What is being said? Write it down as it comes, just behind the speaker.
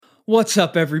What's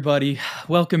up, everybody?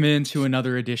 Welcome into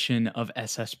another edition of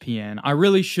SSPN. I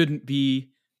really shouldn't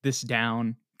be this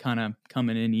down, kind of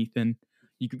coming in, Ethan.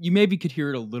 You maybe could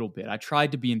hear it a little bit. I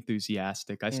tried to be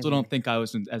enthusiastic. I still Mhm. don't think I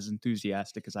was as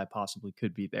enthusiastic as I possibly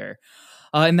could be there.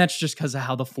 And that's just because of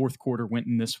how the fourth quarter went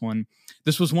in this one.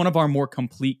 This was one of our more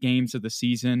complete games of the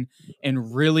season.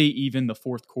 And really, even the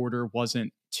fourth quarter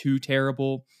wasn't too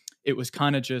terrible. It was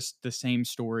kind of just the same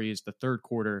story as the third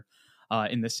quarter.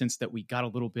 In the sense that we got a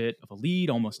little bit of a lead,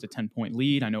 almost a 10-point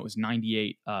lead. I know it was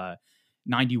 98,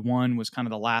 91 was kind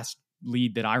of the last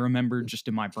lead that I remembered just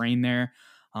in my brain there.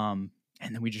 And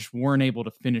then we just weren't able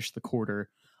to finish the quarter,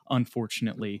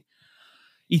 unfortunately.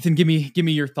 Ethan, give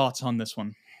me your thoughts on this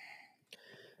one.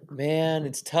 Man,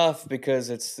 it's tough because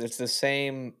it's the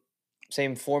same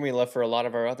formula for a lot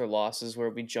of our other losses where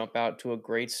we jump out to a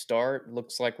great start.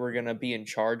 Looks like we're gonna be in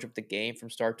charge of the game from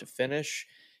start to finish.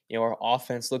 Our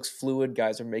offense looks fluid.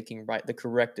 Guys are making the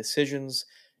correct decisions.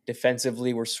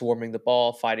 Defensively, we're swarming the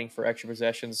ball, fighting for extra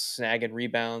possessions, snagging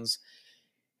rebounds.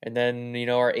 And then,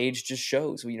 our age just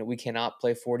shows. We cannot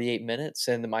play 48 minutes,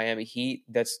 and the Miami Heat,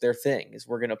 that's their thing, is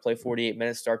we're going to play 48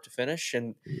 minutes start to finish.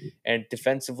 And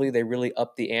defensively, they really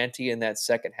upped the ante in that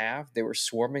second half. They were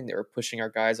swarming, they were pushing our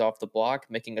guys off the block,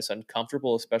 making us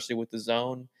uncomfortable, especially with the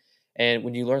zone. And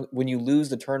when you lose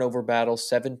the turnover battle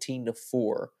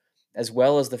 17-4, as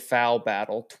well as the foul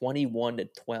battle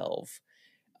 21-12,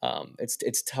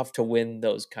 it's tough to win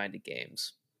those kind of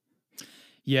games.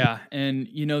 Yeah, and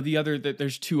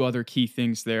there's two other key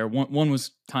things there. One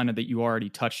was kind of that you already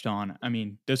touched on. I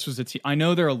mean, this was a team. I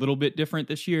know they're a little bit different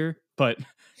this year, but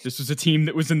this was a team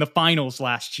that was in the finals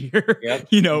last year,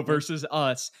 Yep. versus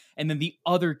us. And then the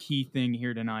other key thing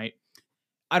here tonight,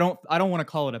 I don't want to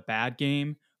call it a bad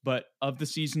game, but of the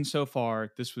season so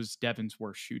far, this was Devin's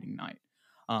worst shooting night.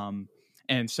 Um,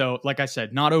 and so, like I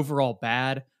said, not overall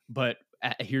bad, but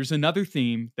here's another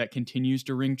theme that continues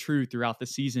to ring true throughout the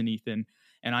season, Ethan.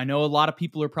 And I know a lot of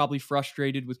people are probably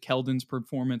frustrated with Keldon's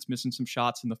performance, missing some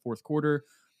shots in the fourth quarter,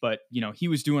 but he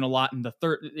was doing a lot in the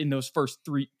in those first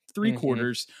three hmm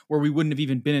quarters where we wouldn't have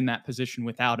even been in that position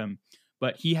without him.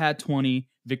 But he had 20,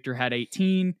 Victor had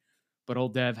 18, but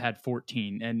old Dev had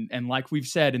 14. And like we've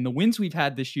said, in the wins we've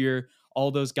had this year,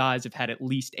 all those guys have had at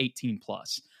least 18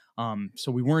 plus.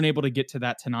 So we weren't able to get to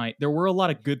that tonight. There were a lot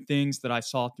of good things that I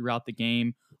saw throughout the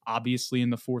game. Obviously,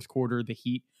 in the fourth quarter, the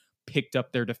Heat picked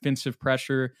up their defensive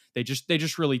pressure. They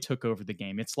just really took over the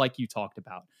game. It's like you talked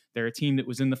about. They're a team that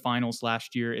was in the finals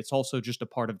last year. It's also just a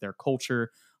part of their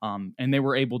culture, and they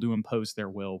were able to impose their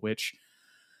will, which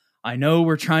I know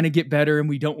we're trying to get better and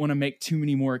we don't want to make too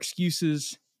many more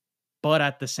excuses. But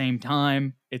at the same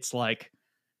time, it's like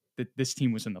that this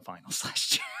team was in the finals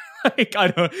last year. Like, I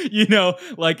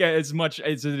don't, like as much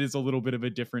as it is a little bit of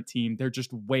a different team, they're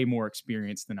just way more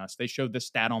experienced than us. They showed the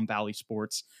stat on Valley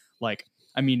Sports. Like,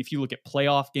 I mean, if you look at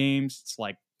playoff games, it's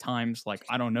like times like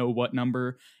I don't know what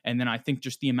number. And then I think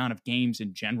just the amount of games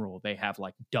in general, they have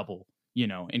like double,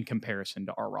 in comparison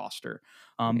to our roster.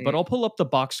 But I'll pull up the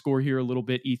box score here a little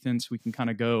bit, Ethan, so we can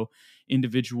kind of go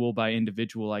individual by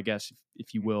individual, I guess,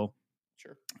 if you will.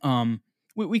 Sure.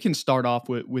 We can start off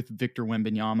with Victor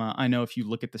Wembanyama. I know if you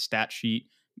look at the stat sheet,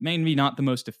 maybe not the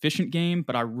most efficient game,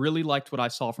 but I really liked what I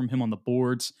saw from him on the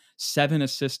boards. 7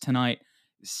 assists tonight,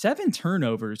 7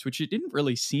 turnovers, which it didn't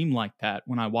really seem like that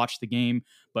when I watched the game.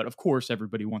 But of course,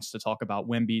 everybody wants to talk about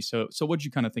Wemby. So what'd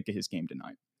you kind of think of his game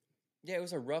tonight? Yeah, it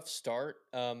was a rough start.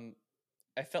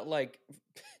 I felt like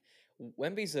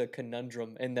Wemby's a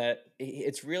conundrum in that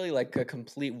it's really like a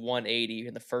complete 180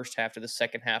 in the first half to the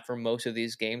second half for most of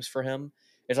these games for him.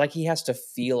 It's like he has to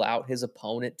feel out his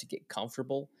opponent to get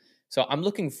comfortable. So I'm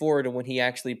looking forward to when he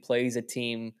actually plays a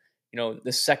team,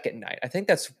 the second night. I think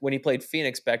that's when he played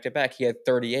Phoenix back to back. He had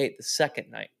 38 the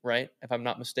second night, right? If I'm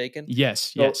not mistaken.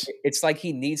 Yes, So yes. it's like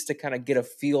he needs to kind of get a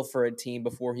feel for a team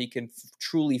before he can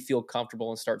truly feel comfortable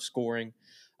and start scoring.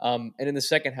 And in the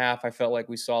second half, I felt like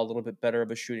we saw a little bit better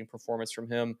of a shooting performance from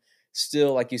him.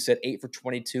 Still, like you said, 8 for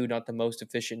 22, not the most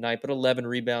efficient night, but 11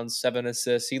 rebounds, 7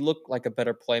 assists. He looked like a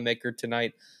better playmaker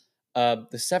tonight. The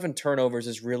 7 turnovers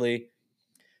is really.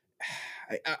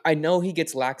 I know he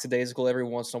gets lackadaisical every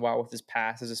once in a while with his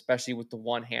passes, especially with the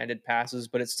one-handed passes,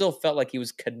 but it still felt like he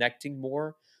was connecting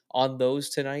more on those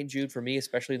tonight, Jude, for me,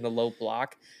 especially in the low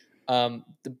block. The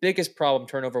biggest problem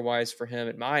turnover-wise for him,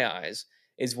 in my eyes,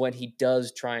 is when he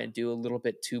does try and do a little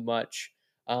bit too much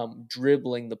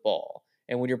dribbling the ball.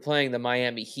 And when you're playing the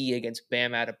Miami Heat against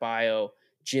Bam Adebayo,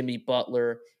 Jimmy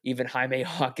Butler, even Jaime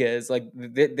Jaquez, like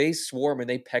they swarm and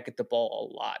they peck at the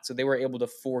ball a lot. So they were able to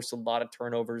force a lot of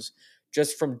turnovers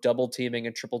just from double teaming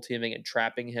and triple teaming and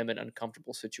trapping him in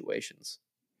uncomfortable situations.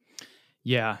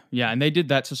 Yeah, yeah, and they did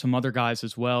that to some other guys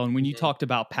as well. And when you Mhm. talked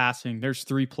about passing, there's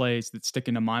 3 plays that stick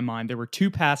into my mind. There were 2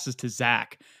 passes to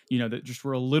Zach, that just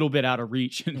were a little bit out of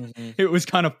reach, and Mhm. it was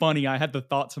kind of funny. I had the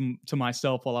thought to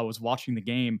myself while I was watching the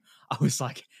game. I was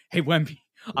like, "Hey, Wemby,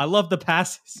 I love the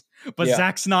passes, but Yeah.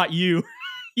 Zach's not you."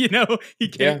 He Yeah.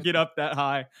 can't get up that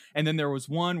high. And then there was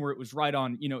one where it was right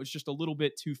on, it's just a little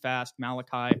bit too fast.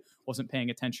 Malachi wasn't paying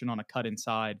attention on a cut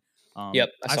inside. Yep,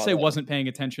 I I saw say that one. wasn't paying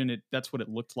attention. That's what it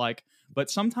looked like. But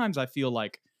sometimes I feel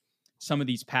like some of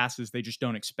these passes they just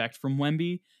don't expect from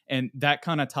Wemby. And that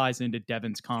kind of ties into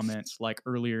Devin's comments like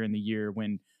earlier in the year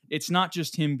when it's not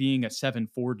just him being a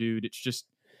 7'4" dude, it's just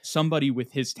somebody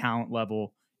with his talent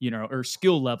level, or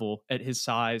skill level at his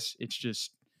size. It's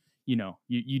just, you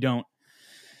don't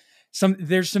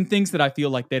there's some things that I feel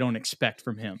like they don't expect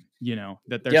from him,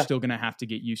 that they're Yeah. still going to have to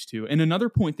get used to. And another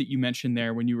point that you mentioned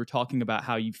there when you were talking about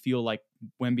how you feel like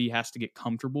Wemby has to get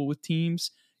comfortable with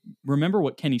teams, remember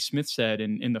what Kenny Smith said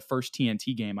in the first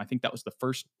TNT game. I think that was the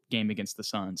first game against the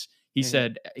Suns. He Mhm.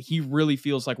 said he really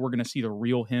feels like we're going to see the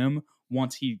real him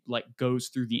once he like goes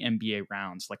through the NBA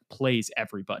rounds, like plays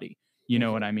everybody. You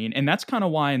know what Mhm. I mean? And that's kind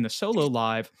of why in the solo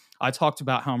live, I talked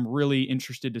about how I'm really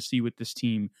interested to see what this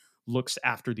team looks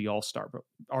after the All-Star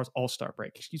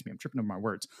break. Excuse me, I'm tripping over my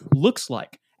words. Looks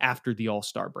like after the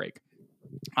All-Star break.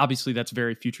 Obviously, that's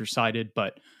very future sighted,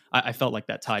 but I felt like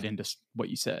that tied into what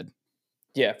you said.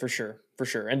 Yeah, for sure, for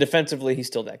sure. And defensively, he's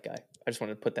still that guy. I just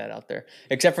wanted to put that out there.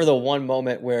 Except for the one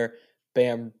moment where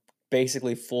Bam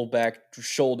basically fullback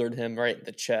shouldered him right in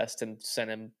the chest and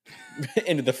sent him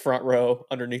into the front row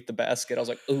underneath the basket. I was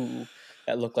like, ooh,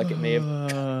 that looked like it may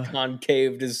have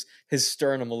concaved his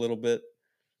sternum a little bit.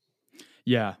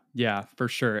 Yeah, for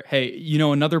sure. Hey,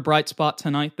 another bright spot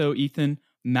tonight, though, Ethan,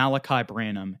 Malachi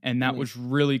Branham, and that Mm, was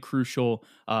really crucial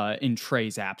in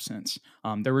Trey's absence.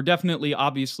 There were definitely,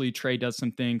 obviously, Trey does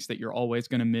some things that you're always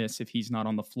going to miss if he's not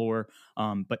on the floor.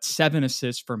 But 7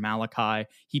 assists for Malachi.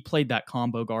 He played that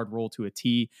combo guard role to a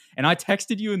T. And I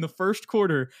texted you in the first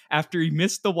quarter after he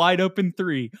missed the wide open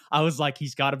 3. I was like,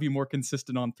 he's got to be more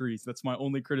consistent on threes. That's my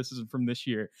only criticism from this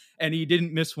year. And he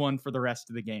didn't miss one for the rest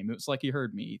of the game. It was like he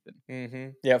heard me,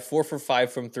 Ethan. Yeah, 4 for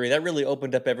 5 from three. That really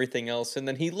opened up everything else. And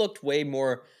then he looked way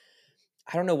more.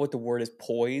 I don't know what the word is,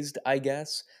 poised, I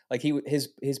guess. Like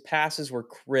his passes were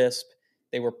crisp,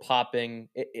 they were popping.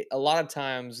 A lot of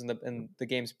times in the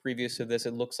games previous to this,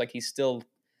 it looks like he's still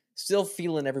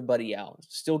feeling everybody out,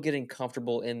 still getting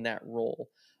comfortable in that role.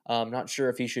 Not sure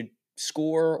if he should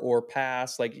score or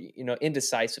pass, like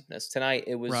indecisiveness. Tonight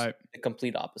it was Right. the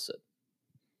complete opposite.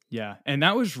 Yeah, and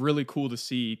that was really cool to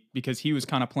see because he was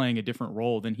kind of playing a different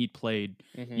role than he'd played,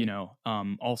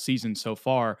 Hmm. all season so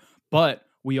far. But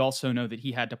we also know that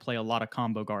he had to play a lot of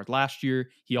combo guard last year.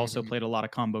 He also Hmm. played a lot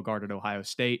of combo guard at Ohio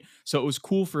State. So it was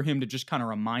cool for him to just kind of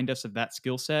remind us of that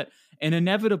skill set. And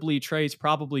inevitably, Trey's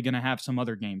probably going to have some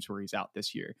other games where he's out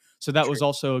this year. So that was True.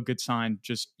 also a good sign,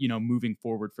 just, moving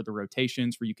forward for the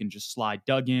rotations where you can just slide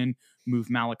Doug in,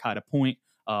 move Malachi to point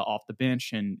off the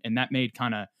bench. And that made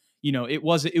kind of, it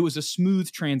was a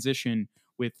smooth transition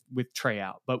with Trey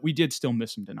out, but we did still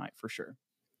miss him tonight for sure.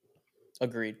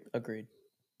 Agreed. Agreed.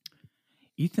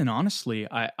 Ethan, honestly,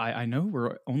 I know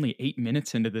we're only 8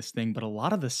 minutes into this thing, but a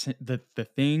lot of the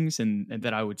things and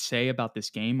that I would say about this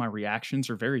game, my reactions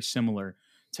are very similar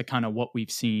to kind of what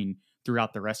we've seen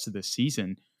throughout the rest of this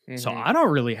season. So Hmm. I don't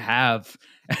really have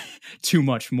too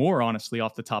much more, honestly,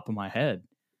 off the top of my head.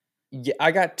 Yeah,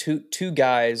 I got two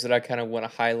guys that I kind of want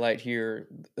to highlight here.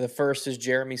 The first is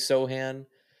Jeremy Sohan.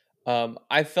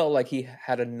 I felt like he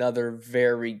had another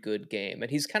very good game, and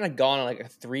he's kind of gone on like a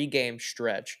 3 game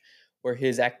stretch where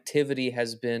his activity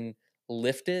has been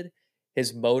lifted,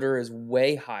 his motor is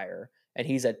way higher, and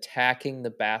he's attacking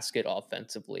the basket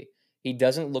offensively. He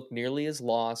doesn't look nearly as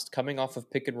lost coming off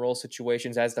of pick and roll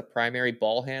situations as the primary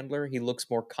ball handler. He looks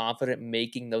more confident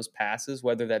making those passes,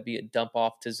 whether that be a dump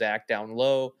off to Zach down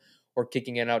low or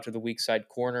kicking it out to the weak side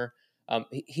corner.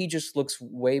 He just looks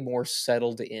way more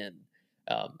settled in.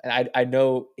 And I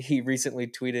know he recently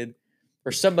tweeted,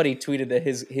 or somebody tweeted that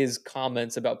his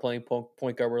comments about playing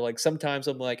point guard were like, sometimes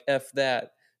I'm like, F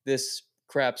that, this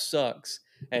crap sucks.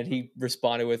 And he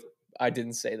responded with, I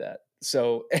didn't say that.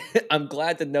 So I'm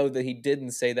glad to know that he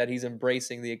didn't say that. He's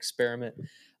embracing the experiment.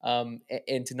 And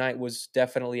tonight was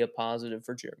definitely a positive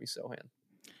for Jeremy Sohan.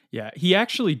 Yeah, he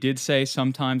actually did say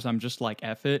sometimes I'm just like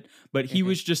F it, but he Hmm.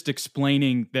 was just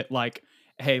explaining that like,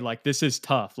 hey, like this is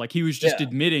tough. Like he was just Yeah.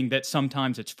 admitting that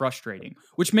sometimes it's frustrating,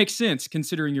 which makes sense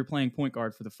considering you're playing point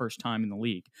guard for the first time in the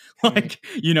league. Hmm. Like,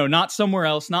 not somewhere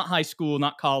else, not high school,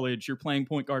 not college. You're playing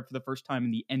point guard for the first time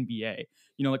in the NBA.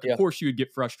 Like of Yeah. course you would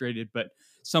get frustrated, but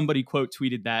somebody quote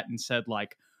tweeted that and said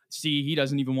like see, he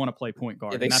doesn't even want to play point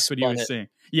guard. Yeah, they and that's what he spun was it. saying.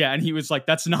 Yeah. And he was like,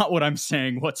 that's not what I'm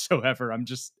saying whatsoever. I'm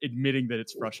just admitting that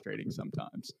it's frustrating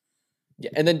sometimes. Yeah,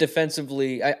 and then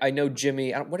defensively, I know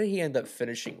Jimmy. What did he end up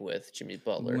finishing with? Jimmy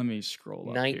Butler. Let me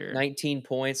scroll up here. 19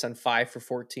 points on 5 for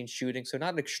 14 shooting, so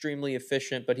not extremely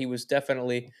efficient, but he was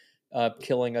definitely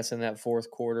killing us in that fourth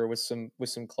quarter with some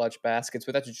clutch baskets.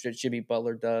 But that's what Jimmy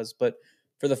Butler does. But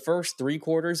for the first 3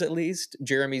 quarters, at least,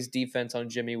 Jeremy's defense on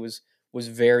Jimmy was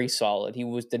very solid. He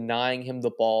was denying him the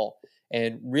ball,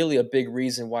 and really a big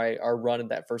reason why our run in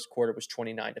that first quarter was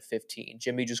 29-15.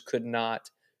 Jimmy just could not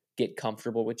get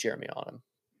comfortable with Jeremy on him.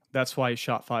 That's why he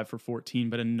shot 5 for 14.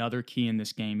 But another key in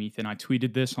this game, Ethan, I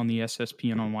tweeted this on the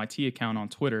SSPN on YT account on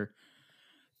Twitter.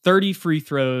 30 free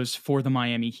throws for the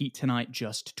Miami Heat tonight,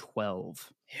 just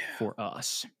 12 for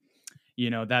us.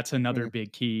 That's another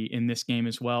big key in this game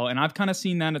as well. And I've kind of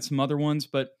seen that at some other ones,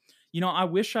 but I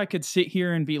wish I could sit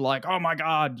here and be like, oh my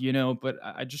God, but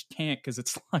I just can't, because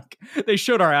it's like they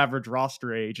showed our average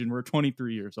roster age and we're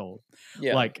 23 years old.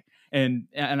 Yeah. And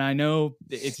I know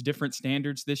it's different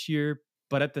standards this year,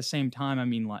 but at the same time, I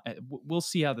mean, we'll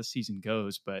see how the season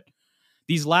goes. But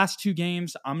these last 2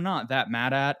 games, I'm not that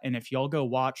mad at. And if y'all go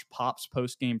watch Pop's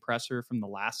post-game presser from the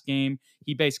last game,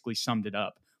 he basically summed it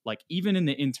up. Like, even in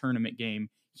the in-tournament game,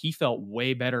 he felt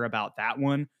way better about that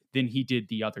one than he did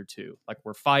the other 2. Like,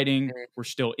 we're fighting, we're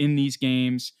still in these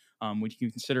games. When you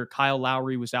consider Kyle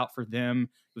Lowry was out for them,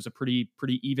 it was a pretty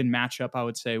even matchup, I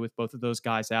would say, with both of those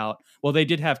guys out. Well, they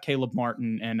did have Caleb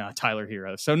Martin and Tyler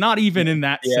Hero, so not even in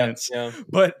that sense. Yeah.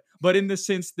 But in the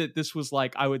sense that this was,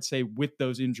 like, I would say, with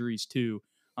those injuries too,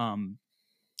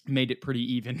 made it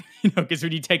pretty even. Because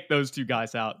when you take those 2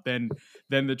 guys out, then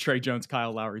the Trey Jones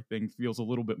Kyle Lowry thing feels a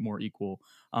little bit more equal.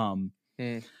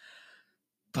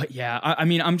 But yeah, I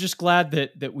mean, I'm just glad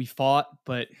that we fought,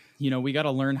 but we got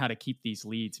to learn how to keep these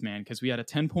leads, man, because we had a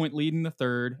 10-point lead in the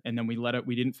third, and then we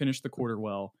didn't finish the quarter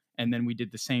well, and then we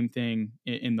did the same thing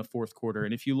in the fourth quarter.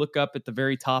 And if you look up at the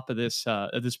very top of this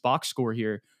box score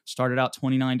here, started out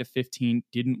 29-15,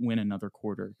 didn't win another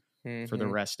quarter for the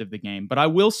rest of the game. But I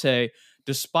will say,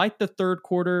 despite the third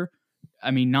quarter,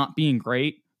 I mean, not being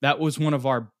great, that was one of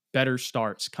our better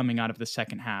starts coming out of the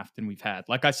second half than we've had.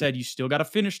 Like I said, you still got to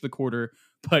finish the quarter,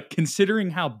 but considering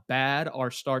how bad our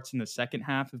starts in the second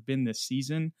half have been this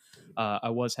season, I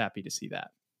was happy to see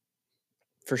that.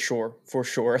 For sure.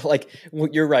 Like,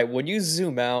 you're right. When you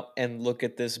zoom out and look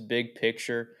at this big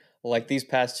picture, like, these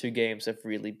past 2 games have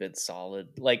really been solid.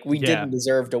 Like, we didn't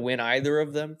deserve to win either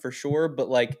of them, for sure, but,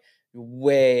 like,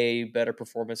 way better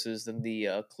performances than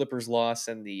the Clippers loss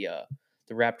and the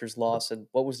Raptors loss. And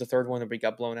what was the third one that we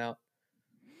got blown out?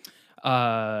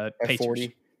 Pacers.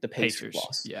 40. The Pacers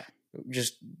loss. Yeah.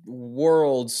 Just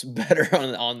worlds better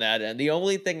on that end. The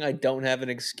only thing I don't have an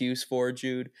excuse for,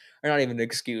 Jude, or not even an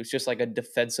excuse, just like a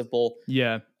defensible,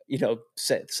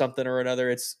 something or another.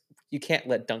 It's, you can't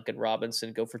let Duncan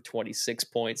Robinson go for 26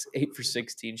 points, 8 for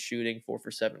 16 shooting, 4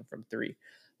 for 7 from 3.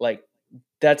 Like,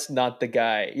 that's not the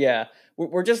guy. Yeah.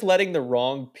 We're just letting the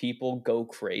wrong people go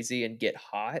crazy and get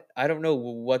hot. I don't know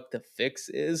what the fix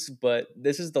is, but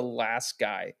this is the last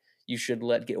guy you should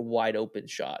let get wide open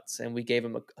shots. And we gave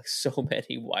him so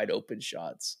many wide open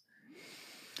shots.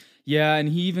 Yeah, and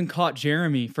he even caught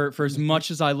Jeremy. For as much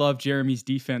as I love Jeremy's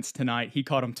defense tonight, he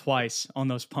caught him twice on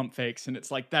those pump fakes. And it's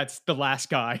like, that's the last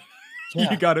guy.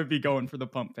 You got to be going for the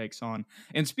pump fakes on.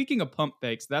 And speaking of pump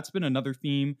fakes, that's been another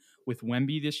theme with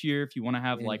Wemby this year. If you want to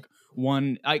have like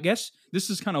one, I guess this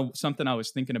is kind of something I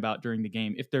was thinking about during the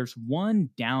game. If there's one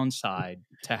downside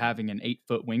to having an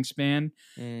 8-foot wingspan,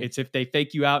 it's if they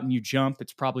fake you out and you jump,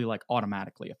 it's probably like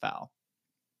automatically a foul.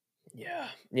 Yeah.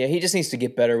 He just needs to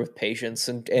get better with patience.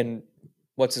 And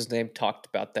what's his name talked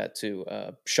about that too.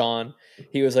 Sean,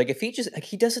 he was like, if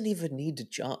he doesn't even need to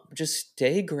jump, just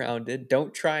stay grounded.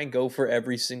 Don't try and go for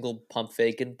every single pump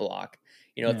fake and block.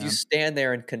 If you stand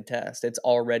there and contest, it's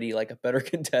already like a better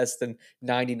contest than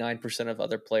 99% of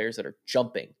other players that are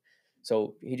jumping.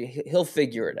 So he'll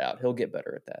figure it out. He'll get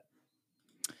better at that.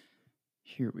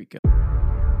 Here we go.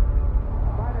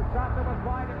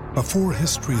 Before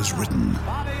history is written,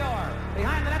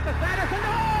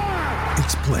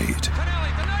 it's played.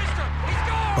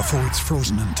 Before it's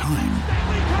frozen in time,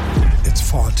 it's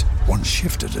fought one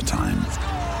shift at a time.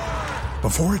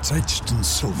 Before it's etched in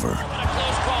silver,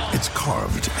 it's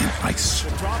carved in ice.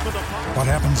 What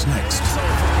happens next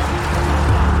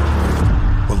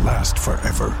will last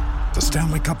forever. The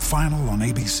Stanley Cup Final on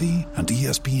ABC and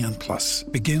ESPN Plus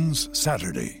begins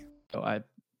Saturday. Oh, I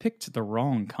picked the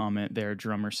wrong comment there,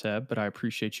 Drummer Seb, but I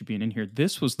appreciate you being in here.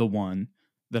 This was the one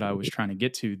that I was trying to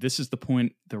get to. This is the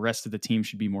point. The rest of the team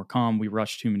should be more calm. We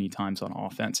rush too many times on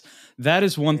offense. That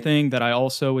is one thing that I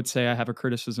also would say I have a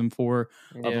criticism for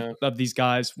of these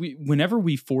guys. Whenever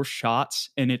we force shots,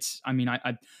 and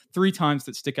I 3 times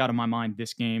that stick out in my mind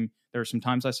this game. There are some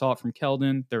times I saw it from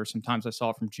Keldon. There are some times I saw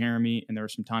it from Jeremy, and there are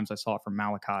some times I saw it from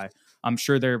Malachi. I'm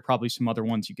sure there are probably some other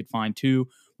ones you could find too.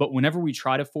 But whenever we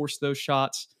try to force those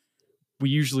shots, we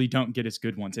usually don't get as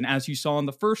good ones. And as you saw in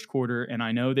the first quarter, and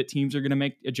I know that teams are going to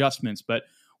make adjustments, but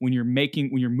when you're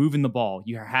moving the ball,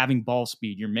 you're having ball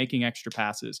speed, you're making extra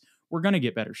passes, we're going to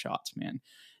get better shots, man.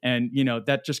 And,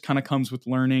 that just kind of comes with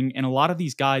learning. And a lot of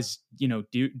these guys,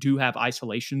 do have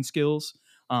isolation skills.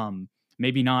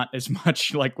 Maybe not as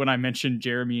much like when I mentioned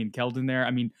Jeremy and Keldon there.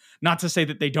 I mean, not to say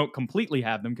that they don't completely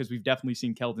have them, because we've definitely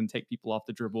seen Keldon take people off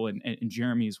the dribble and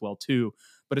Jeremy as well too.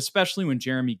 But especially when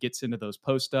Jeremy gets into those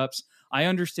post-ups, I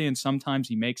understand sometimes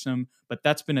he makes them, but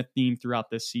that's been a theme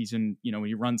throughout this season. When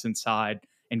he runs inside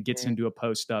and gets into a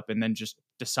post-up and then just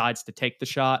decides to take the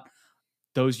shot,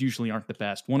 those usually aren't the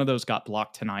best. One of those got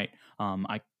blocked tonight.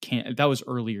 That was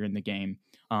earlier in the game.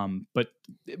 But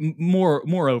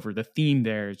moreover, the theme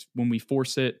there is when we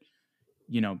force it,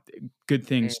 good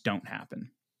things don't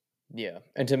happen. Yeah.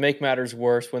 And to make matters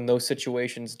worse, when those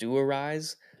situations do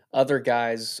arise, other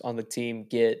guys on the team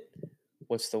get,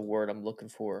 what's the word I'm looking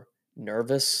for?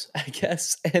 Nervous, I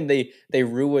guess. And they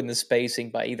ruin the spacing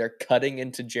by either cutting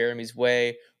into Jeremy's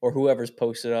way or whoever's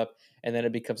posted up. And then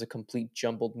it becomes a complete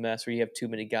jumbled mess where you have too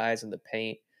many guys in the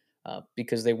paint.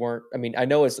 Because they weren't. I mean, I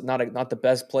know it's not the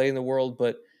best play in the world,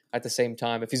 but at the same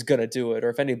time, if he's going to do it, or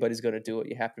if anybody's going to do it,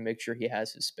 you have to make sure he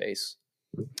has his space.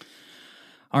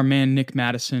 Our man Nick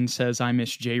Madison says, I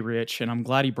miss Jay Rich, and I'm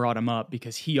glad he brought him up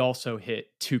because he also hit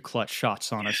 2 clutch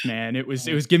shots on us, man. It was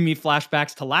giving me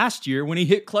flashbacks to last year when he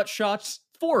hit clutch shots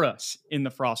for us in the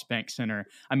Frostbank Center.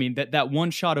 I mean, that one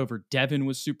shot over Devin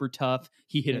was super tough.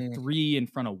 He hit a 3 in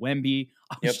front of Wemby.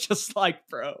 I was just like,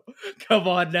 bro, come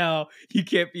on now. You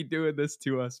can't be doing this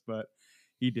to us, but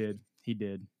he did.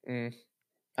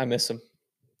 I miss him.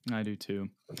 I do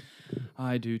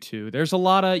too. There's a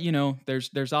lot of,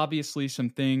 there's obviously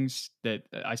some things that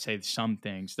I say some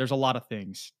things. There's a lot of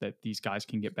things that these guys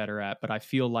can get better at, but I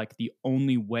feel like the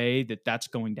only way that that's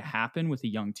going to happen with a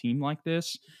young team like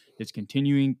this is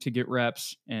continuing to get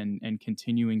reps and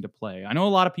continuing to play. I know a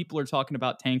lot of people are talking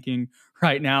about tanking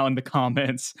right now in the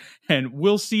comments, and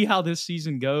we'll see how this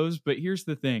season goes. But here's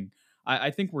the thing.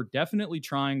 I think we're definitely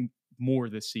trying more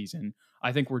this season.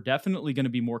 I think we're definitely going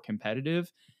to be more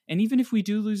competitive. And even if we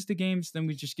do lose the games, then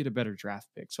we just get a better draft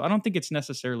pick. So I don't think it's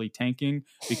necessarily tanking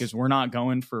because we're not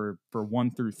going for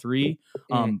 1 through 3,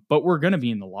 but we're going to be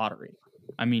in the lottery.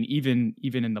 I mean, even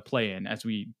in the play-in, as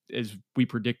we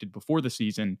predicted before the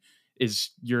season,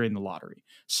 you're in the lottery.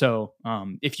 So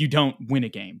if you don't win a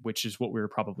game, which is what we were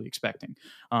probably expecting,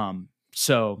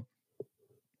 so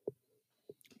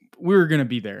we're going to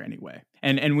be there anyway.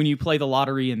 And when you play the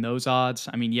lottery in those odds,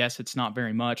 I mean, yes, it's not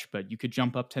very much, but you could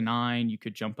jump up to 9, you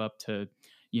could jump up to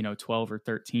 12 or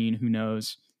 13, who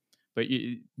knows? But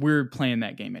we're playing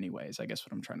that game anyways. I guess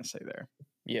what I'm trying to say there.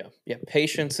 Yeah.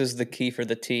 Patience is the key for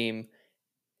the team,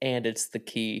 and it's the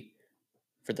key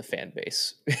for the fan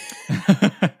base.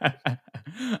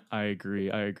 I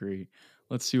agree.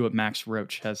 Let's see what Max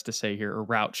Roach has to say here, or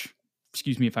Rouch.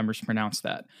 Excuse me if I mispronounced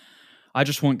that. I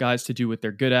just want guys to do what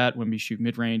they're good at when we shoot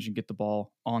mid-range and get the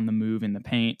ball on the move in the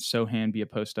paint. Sohan be a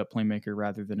post-up playmaker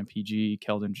rather than a PG.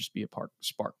 Keldon just be a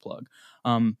spark plug.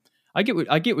 I get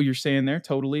what you're saying there,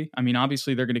 totally. I mean,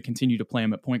 obviously they're going to continue to play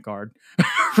him at point guard,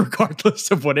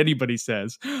 regardless of what anybody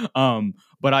says.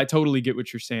 But I totally get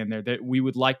what you're saying there, that we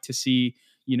would like to see,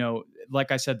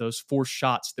 like I said, those forced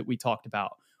shots that we talked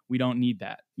about. We don't need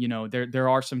that. There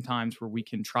are some times where we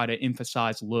can try to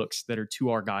emphasize looks that are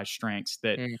to our guys' strengths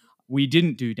that we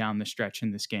didn't do down the stretch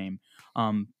in this game.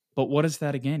 But what is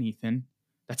that again, Ethan?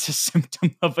 That's a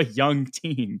symptom of a young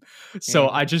team. So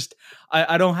I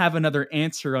don't have another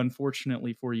answer,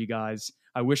 unfortunately, for you guys.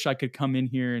 I wish I could come in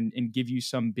here and give you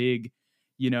some big,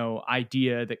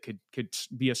 idea that could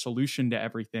be a solution to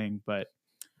everything. But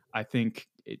I think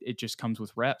it just comes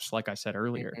with reps, like I said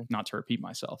earlier, not to repeat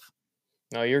myself.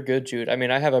 No, you're good, Jude. I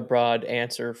mean, I have a broad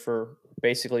answer for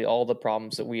basically all the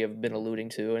problems that we have been alluding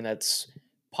to, and that's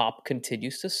Pop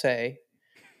continues to say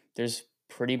there's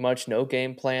pretty much no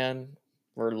game plan.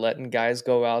 We're letting guys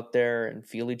go out there and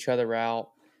feel each other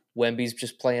out. Wemby's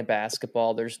just playing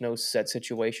basketball. There's no set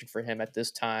situation for him at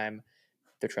this time.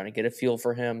 They're trying to get a feel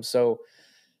for him. So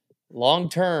long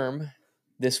term,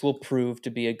 this will prove to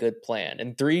be a good plan.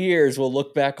 In 3 years, we'll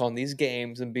look back on these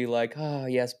games and be like,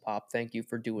 yes, Pop, thank you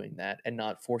for doing that and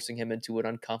not forcing him into an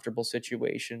uncomfortable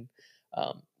situation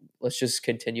Let's just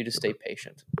continue to stay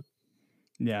patient.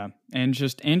 Yeah, and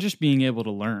just being able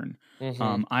to learn.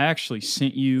 Mm-hmm. I actually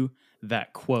sent you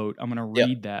that quote. I'm going to Yep.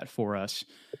 read that for us.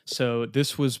 So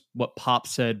this was what Pop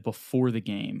said before the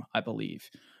game, I believe.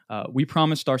 We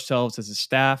promised ourselves as a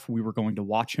staff we were going to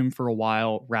watch him for a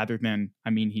while rather than,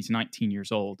 he's 19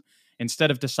 years old.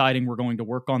 Instead of deciding we're going to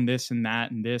work on this and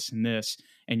that and this and this,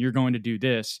 and you're going to do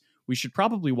this, we should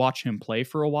probably watch him play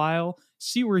for a while,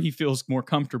 see where he feels more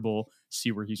comfortable,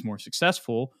 see where he's more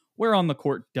successful. Where on the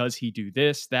court does he do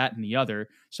this, that, and the other?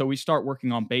 So we start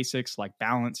working on basics like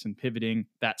balance and pivoting,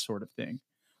 that sort of thing.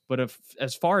 But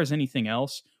as far as anything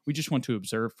else, we just want to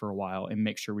observe for a while and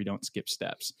make sure we don't skip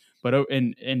steps,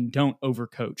 and don't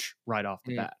overcoach right off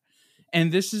the bat.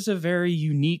 And this is a very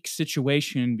unique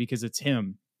situation because it's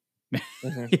him.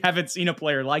 Mm-hmm. You haven't seen a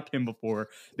player like him before.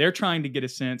 They're trying to get a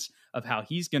sense of how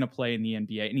he's going to play in the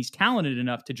NBA, and he's talented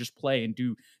enough to just play and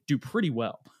do pretty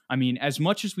well. As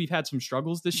much as we've had some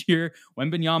struggles this year,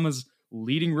 Wembanyama's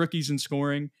leading rookies in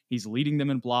scoring. He's leading them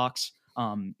in blocks.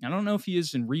 I don't know if he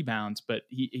is in rebounds, but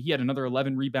he had another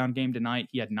 11 rebound game tonight.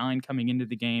 He had 9 coming into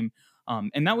the game.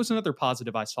 And that was another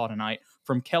positive I saw tonight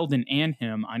from Keldon and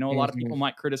him. I know a lot of people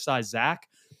might criticize Zach,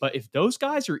 but if those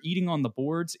guys are eating on the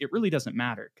boards, it really doesn't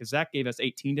matter because Zach gave us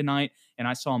 18 tonight, and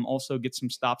I saw him also get some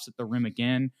stops at the rim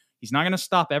again. He's not going to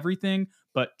stop everything,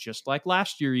 but just like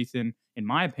last year, Ethan, in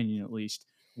my opinion at least,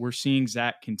 we're seeing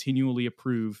Zach continually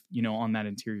improve, on that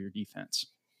interior defense.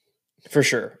 For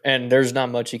sure. And there's not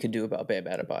much he could do about Bam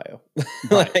Adebayo.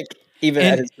 Right. Even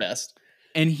at his best.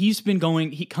 And he's been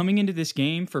coming into this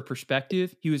game, for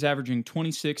perspective, he was averaging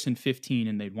 26 and 15,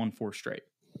 and they'd won 4 straight.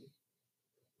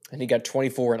 And he got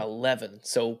 24 and 11.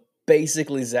 So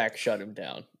basically Zach shut him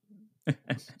down.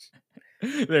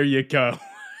 There you go.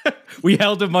 We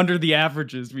held him under the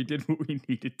averages. We did what we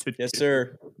needed to do. Yes,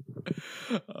 sir.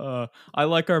 I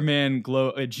like our man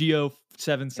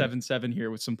Geo777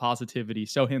 here with some positivity.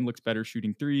 Sohan looks better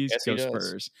shooting threes. Yes, Go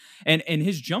Spurs. And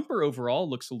his jumper overall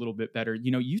looks a little bit better.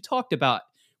 You talked about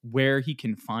where he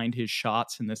can find his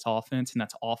shots in this offense, and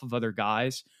that's off of other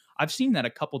guys. I've seen that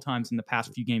a couple times in the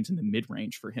past few games in the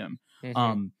mid-range for him.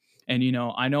 Mm-hmm. And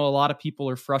I know a lot of people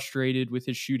are frustrated with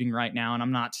his shooting right now, and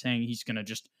I'm not saying he's going to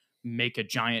just make a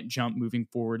giant jump moving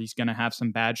forward. He's going to have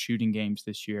some bad shooting games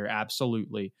this year.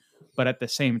 Absolutely. But at the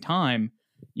same time,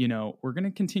 we're going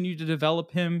to continue to develop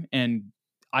him. And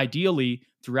ideally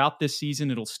throughout this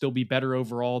season, it'll still be better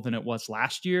overall than it was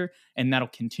last year. And that'll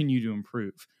continue to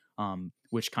improve,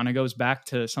 which kind of goes back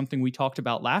to something we talked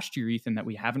about last year, Ethan, that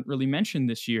we haven't really mentioned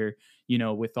this year,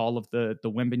 with all of the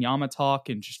Wembanyama talk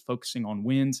and just focusing on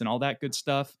wins and all that good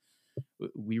stuff.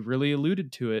 We really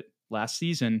alluded to it last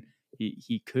season.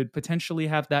 He could potentially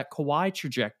have that Kawhi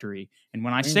trajectory. And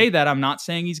when I say that, I'm not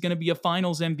saying he's going to be a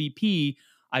finals MVP.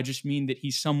 I just mean that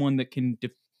he's someone that can,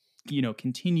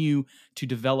 continue to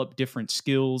develop different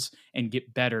skills and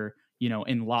get better,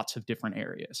 in lots of different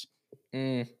areas.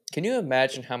 Can you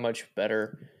imagine how much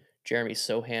better Jeremy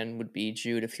Sohan would be,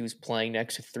 Jude, if he was playing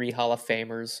next to 3 Hall of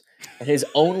Famers and his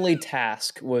only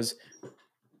task was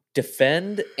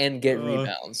defend and get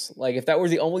rebounds? Like, if that were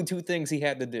the only 2 things he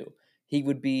had to do, he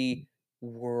would be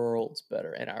worlds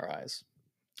better in our eyes.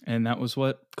 And that was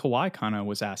what Kawhi kind of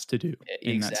was asked to do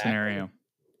in that scenario.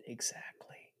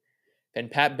 Exactly.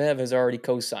 And Pat Bev has already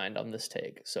co-signed on this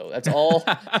take. So that's all.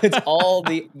 It's all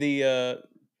the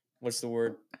what's the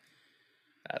word?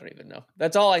 I don't even know.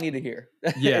 That's all I need to hear.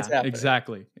 Yeah,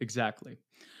 exactly.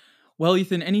 Well,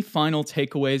 Ethan, any final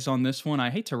takeaways on this one? I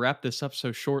hate to wrap this up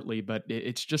so shortly, but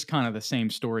it's just kind of the same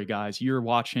story, guys. You're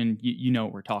watching, you know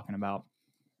what we're talking about.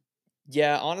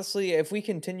 Yeah, honestly, if we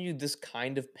continue this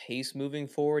kind of pace moving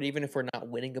forward, even if we're not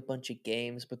winning a bunch of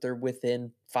games, but they're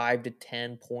within 5 to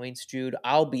 10 points, Jude,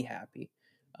 I'll be happy.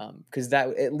 Because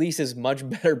that at least is much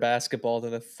better basketball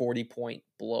than the 40-point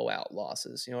blowout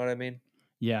losses. You know what I mean?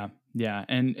 Yeah.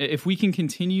 And if we can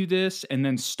continue this and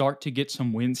then start to get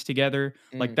some wins together,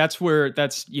 like we got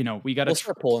to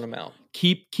start pulling them out.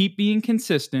 Keep being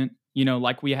consistent.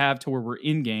 Like we have to where we're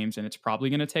in games, and it's probably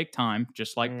going to take time,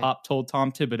 just like Pop told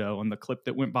Tom Thibodeau on the clip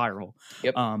that went viral.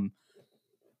 Yep.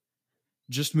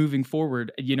 Just moving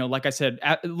forward, like I said,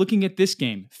 looking at this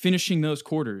game, finishing those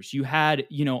quarters, you had,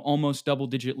 almost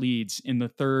double-digit leads in the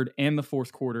third and the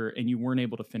fourth quarter, and you weren't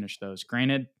able to finish those.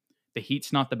 Granted, the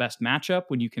Heat's not the best matchup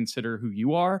when you consider who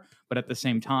you are, but at the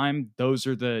same time, those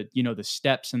are the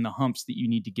steps and the humps that you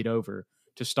need to get over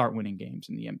to start winning games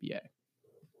in the NBA.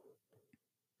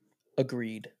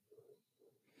 Agreed.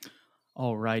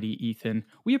 All righty, Ethan.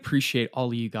 We appreciate all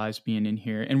of you guys being in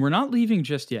here, and we're not leaving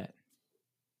just yet.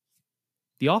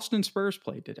 The Austin Spurs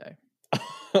played today.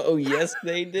 Oh, yes,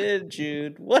 they did,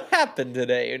 Jude. What happened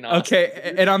today in Austin?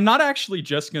 Okay, and I'm not actually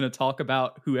just going to talk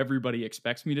about who everybody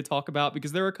expects me to talk about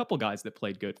because there are a couple guys that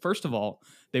played good. First of all,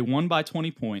 they won by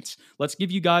 20 points. Let's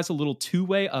give you guys a little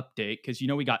two-way update because,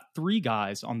 we got 3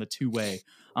 guys on the two-way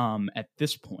at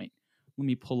this point. Let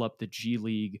me pull up the G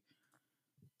League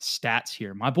stats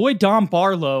here. My boy Dom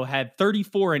Barlow had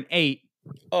 34 and 8.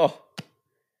 Oh,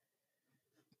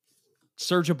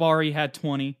 Serge Ibaka had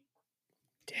 20.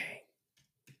 dang.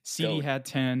 CD had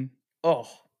 10. Oh,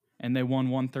 And they won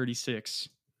 136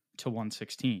 to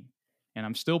 116. And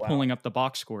I'm still Wow. pulling up the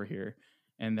box score here,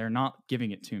 and they're not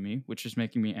giving it to me, which is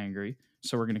making me angry.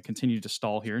 So we're going to continue to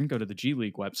stall here and go to the G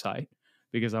League website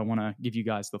because I want to give you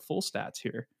guys the full stats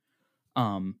here.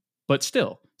 But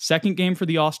still, second game for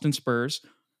the Austin Spurs.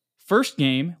 First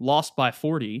game, lost by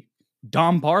 40.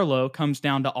 Dom Barlow comes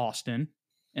down to Austin,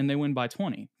 and they win by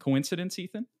 20. Coincidence,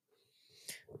 Ethan?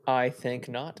 I think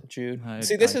not, Jude.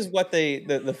 See, this is what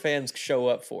the fans show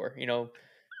up for.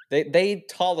 They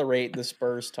tolerate the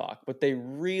Spurs talk, but they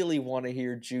really want to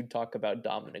hear Jude talk about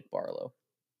Dominic Barlow.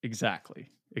 Exactly.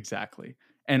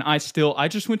 And I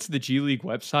just went to the G League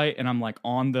website and I'm like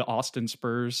on the Austin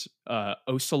Spurs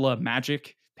Osala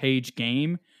Magic page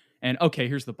game. And okay,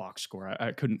 here's the box score.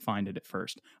 I couldn't find it at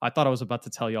first. I thought I was about to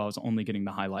tell you I was only getting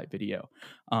the highlight video.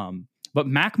 But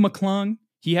Mac McClung,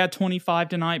 he had 25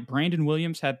 tonight. Brandon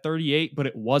Williams had 38, but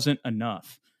it wasn't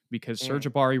enough because Serge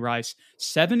Ibaka,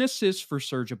 7 assists for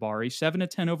Serge Ibaka, 7 of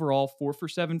 10 overall, 4 for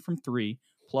 7 from 3,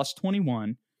 plus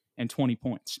 21 and 20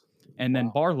 points. And then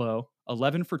Barlow,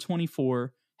 11 for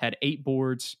 24, had 8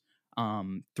 boards,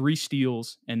 3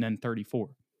 steals, and then 34.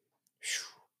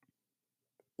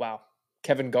 Wow.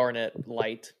 Kevin Garnett,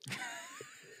 light.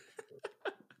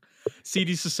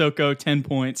 CD Sissoko, 10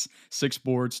 points, 6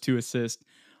 boards, 2 assists.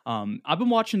 I've been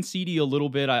watching CD a little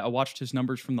bit. I watched his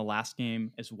numbers from the last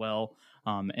game as well.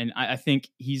 And I think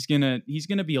he's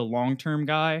gonna be a long-term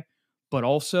guy, but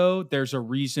also there's a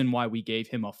reason why we gave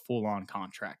him a full-on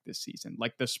contract this season.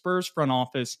 Like the Spurs front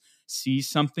office sees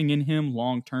something in him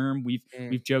long-term.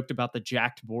 We've joked about the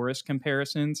Jacked Boris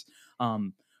comparisons.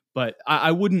 But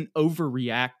I wouldn't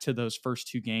overreact to those first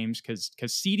 2 games because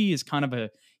CD is kind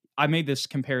of I made this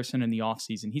comparison in the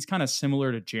offseason. He's kind of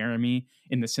similar to Jeremy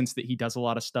in the sense that he does a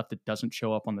lot of stuff that doesn't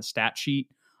show up on the stat sheet.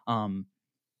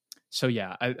 So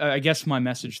yeah, I guess my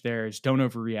message there is don't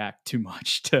overreact too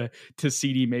much to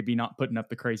CD maybe not putting up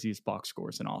the craziest box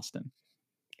scores in Austin.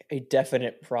 A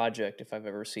definite project if I've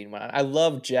ever seen one. I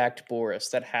love Jacked Boris.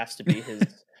 That has to be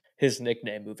his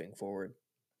nickname moving forward.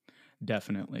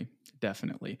 Definitely.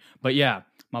 But yeah,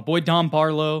 my boy Dom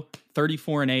Barlow,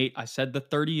 34 and 8. I said the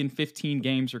 30 and 15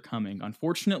 games are coming.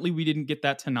 Unfortunately, we didn't get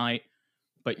that tonight.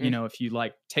 But, if you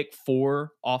take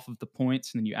 4 off of the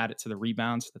points and then you add it to the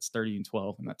rebounds, that's 30 and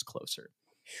 12, and that's closer.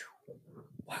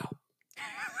 Wow.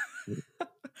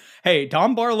 Hey,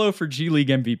 Dom Barlow for G League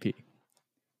MVP.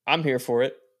 I'm here for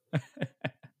it.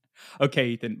 Okay,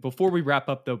 Ethan, before we wrap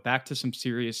up, though, back to some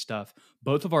serious stuff.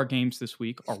 Both of our games this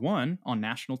week are 1, on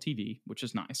national TV, which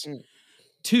is nice.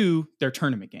 2, they're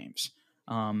tournament games.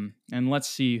 And let's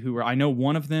see I know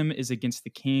one of them is against the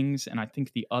Kings, and I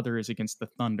think the other is against the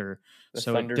Thunder.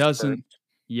 So it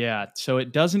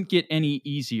doesn't get any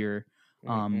easier.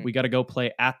 We got to go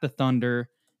play at the Thunder,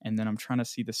 and then I'm trying to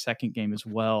see the second game as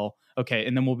well. Okay,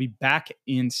 and then we'll be back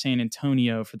in San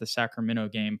Antonio for the Sacramento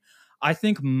game. I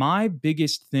think my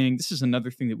biggest thing, this is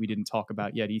another thing that we didn't talk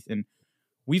about yet, Ethan.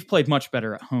 We've played much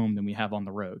better at home than we have on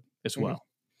the road as well.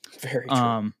 Very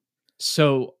true.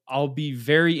 So I'll be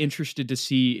very interested to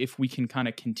see if we can kind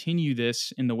of continue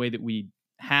this in the way that we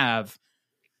have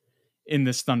in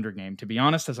this Thunder game. To be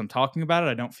honest, as I'm talking about it,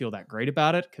 I don't feel that great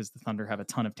about it because the Thunder have a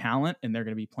ton of talent and they're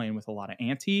going to be playing with a lot of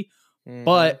ante.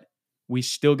 But we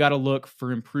still got to look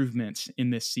for improvements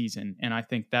in this season. And I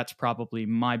think that's probably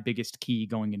my biggest key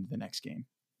going into the next game.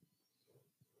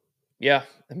 Yeah,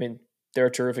 I mean, they're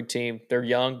a terrific team. They're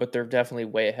young, but they're definitely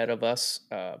way ahead of us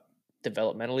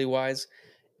developmentally wise.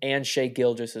 And Shai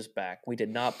Gilgeous is back. We did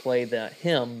not play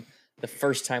him the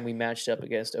first time we matched up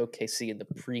against OKC in the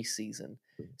preseason.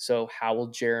 So how will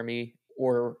Jeremy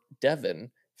or Devin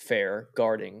fare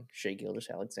guarding Shai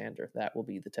Gilgeous-Alexander? That will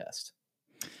be the test.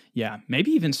 Yeah,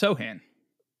 maybe even Sohan.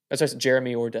 That's right,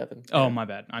 Jeremy or Devin. Oh, my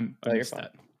bad. I missed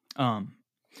that.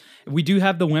 We do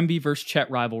have the Wemby versus Chet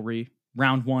rivalry,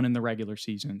 round 1 in the regular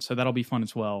season, so that'll be fun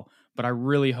as well. But I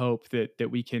really hope that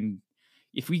we can,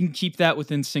 if we can keep that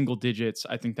within single digits,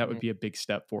 I think that would be a big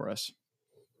step for us.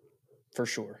 For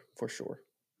sure.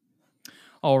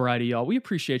 Alrighty, y'all. We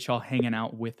appreciate y'all hanging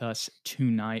out with us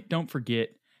tonight. Don't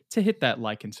forget to hit that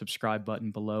like and subscribe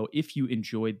button below if you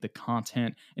enjoyed the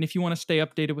content. And if you want to stay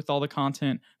updated with all the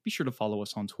content, be sure to follow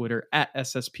us on Twitter at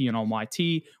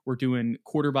SSPNYT. We're doing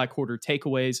quarter by quarter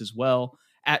takeaways as well,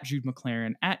 at Jude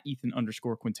McLaren, at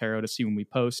Ethan_Quintero to see when we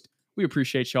post. We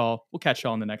appreciate y'all. We'll catch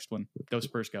y'all in the next one. Go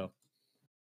Spurs, go.